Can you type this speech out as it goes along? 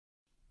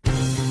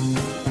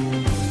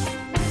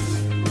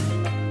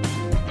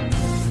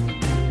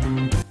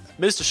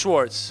Mr.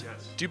 Schwartz,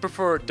 Yes. do you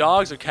prefer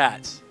dogs or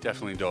cats?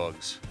 Definitely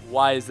dogs,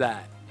 Why is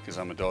that? because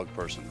I'm a dog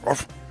person. All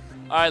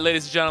right,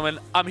 ladies and gentlemen,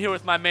 I'm here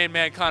with my main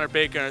man, Connor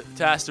Baker,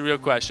 to ask the real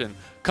question.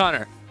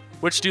 Connor,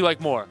 which do you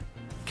like more,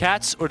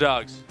 cats or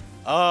dogs?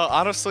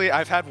 Honestly,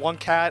 I've had one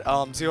cat,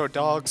 0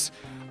 dogs.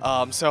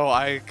 So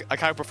I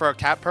kind of prefer a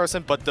cat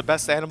person, but the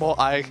best animal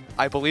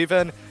I believe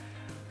in,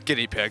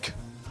 guinea pig.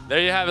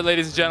 There you have it,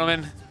 ladies and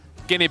gentlemen,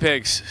 guinea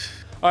pigs.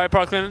 All right,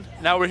 Parkland,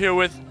 now we're here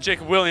with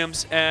Jacob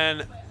Williams,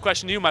 and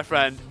question to you, my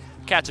friend,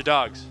 cats or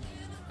dogs?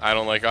 I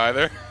don't like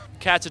either.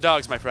 Cats or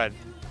dogs, my friend?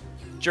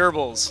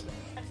 Gerbils.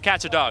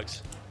 Cats or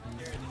dogs?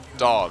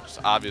 Dogs,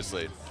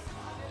 obviously.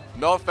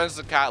 No offense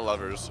to cat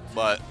lovers,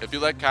 but if you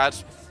like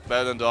cats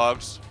better than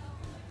dogs,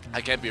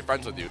 I can't be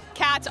friends with you.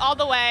 Cats all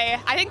the way.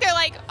 I think they're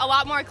like a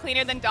lot more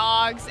cleaner than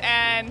dogs,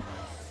 and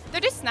they're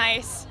just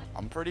nice.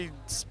 I'm pretty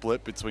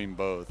split between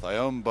both. I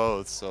own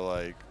both, so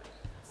like,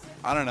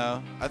 I don't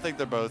know. I think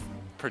they're both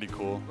pretty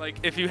cool. Like,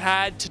 if you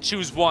had to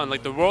choose one,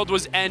 like the world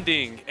was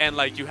ending and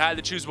like you had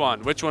to choose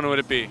one, which one would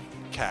it be?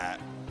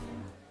 Cat.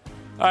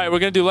 All right, we're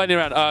gonna do lightning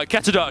round.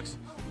 Cats or dogs?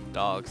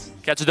 Dogs.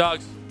 Cats or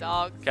dogs?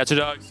 Dog. Cats or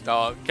dogs?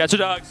 Dog. Cats or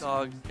dogs?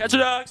 Dog. Cats or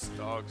dogs?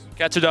 Dogs.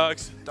 Cats or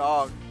dogs?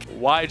 Dog.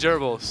 Why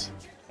gerbils?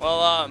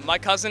 Well, my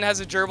cousin has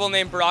a gerbil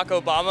named Barack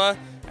Obama,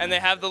 and they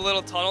have the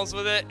little tunnels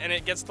with it, and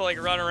it gets to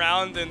like run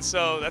around, and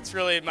so that's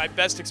really my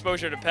best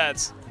exposure to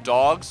pets.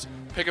 Dogs,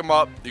 pick them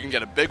up. You can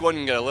get a big one,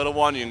 you can get a little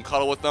one, you can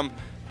cuddle with them.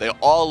 They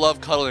all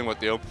love cuddling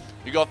with you.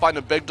 You go find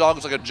a big dog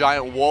who's like a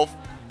giant wolf,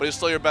 but he's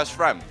still your best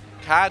friend.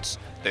 Cats,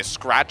 they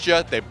scratch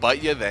you, they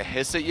bite you, they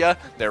hiss at you,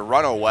 they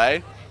run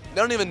away. They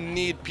don't even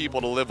need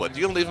people to live with.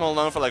 You can leave them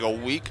alone for like a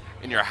week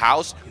in your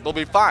house, they'll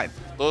be fine.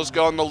 They'll just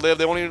go and they'll live.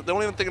 They won't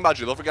even think about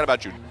you. They'll forget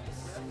about you.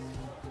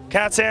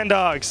 Cats and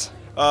dogs.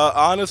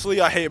 Honestly,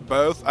 I hate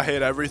both. I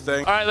hate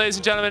everything. All right, ladies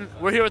and gentlemen,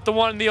 we're here with the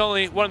one and the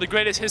only, one of the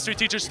greatest history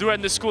teachers throughout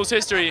in this school's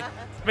history,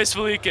 Miss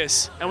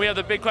Felikas. And we have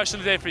the big question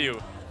today for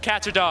you.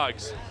 Cats or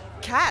dogs?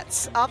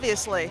 Cats,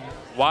 obviously.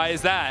 Why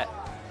is that?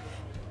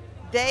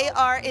 They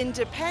are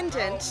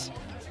independent.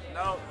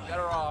 No, get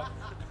her off.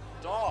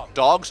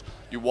 Dogs,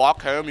 you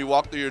walk home, you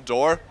walk through your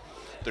door,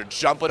 they're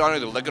jumping on you,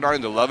 they're licking on you,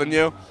 they're loving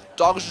you.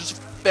 Dogs are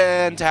just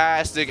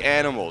fantastic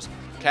animals.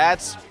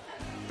 Cats,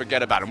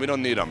 forget about them. We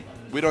don't need them.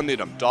 We don't need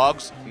them.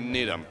 Dogs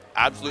need them.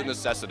 Absolute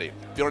necessity.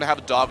 If you don't have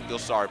a dog, I feel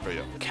sorry for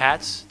you.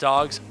 Cats,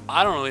 dogs,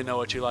 I don't really know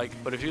what you like,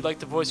 but if you'd like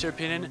to voice your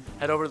opinion,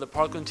 head over to the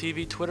Parkland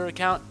TV Twitter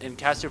account and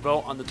cast your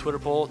vote on the Twitter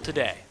poll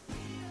today.